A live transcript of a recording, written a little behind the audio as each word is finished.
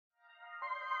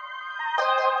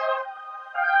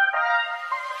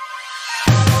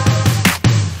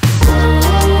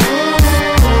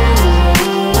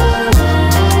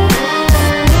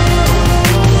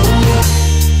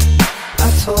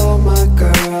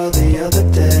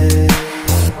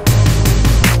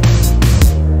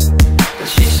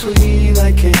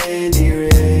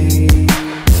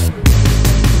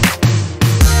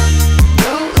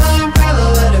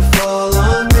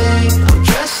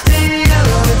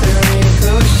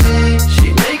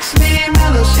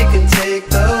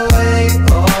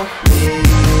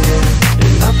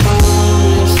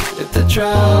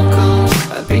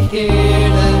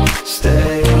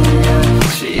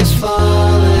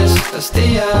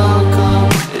welcome,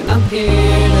 and I'm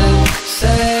here to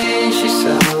say she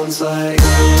sounds like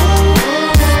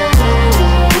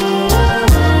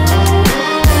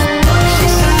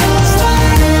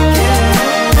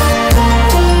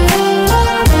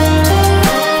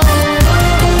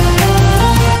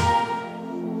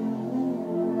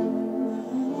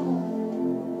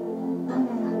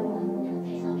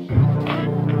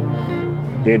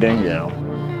Dear Danielle,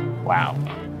 wow,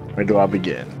 where do I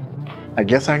begin? I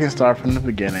guess I can start from the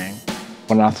beginning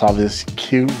when I saw this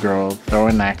cute girl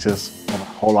throwing axes with a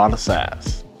whole lot of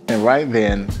sass. And right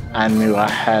then, I knew I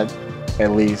had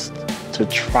at least to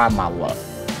try my luck.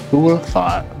 Who would have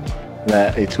thought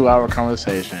that a 2-hour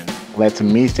conversation led to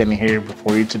me standing here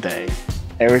before you today?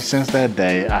 Ever since that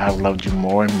day, I have loved you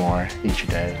more and more each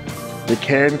day. The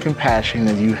care and compassion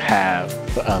that you have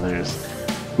for others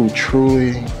who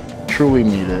truly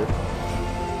need it.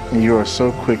 And you are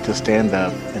so quick to stand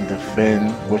up and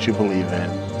defend what you believe in.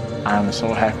 I am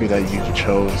so happy that you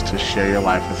chose to share your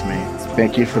life with me.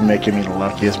 Thank you for making me the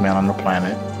luckiest man on the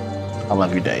planet. I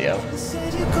love you, Danielle.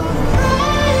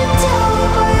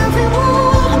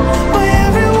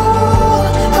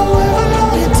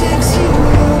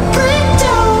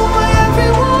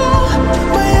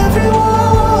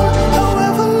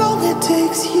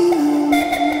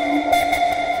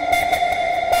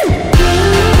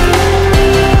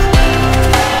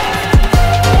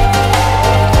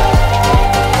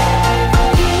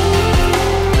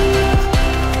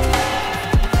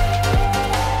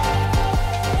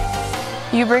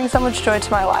 You bring so much joy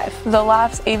to my life. The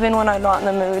laughs even when I'm not in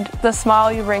the mood. The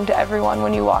smile you bring to everyone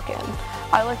when you walk in.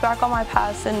 I look back on my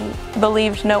past and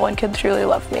believed no one could truly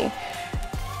love me.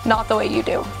 Not the way you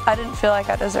do. I didn't feel like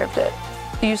I deserved it.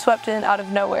 You swept in out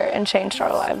of nowhere and changed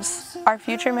our lives. Our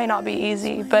future may not be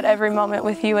easy, but every moment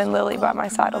with you and Lily by my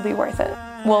side will be worth it.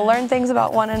 We'll learn things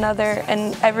about one another,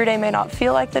 and every day may not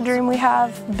feel like the dream we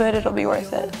have, but it'll be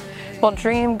worth it. We'll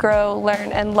dream, grow,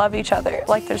 learn, and love each other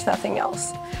like there's nothing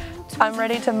else. I'm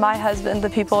ready to my husband the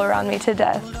people around me to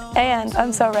death, and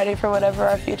I'm so ready for whatever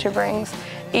our future brings,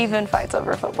 even fights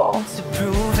over football. to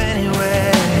prove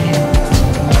anyway.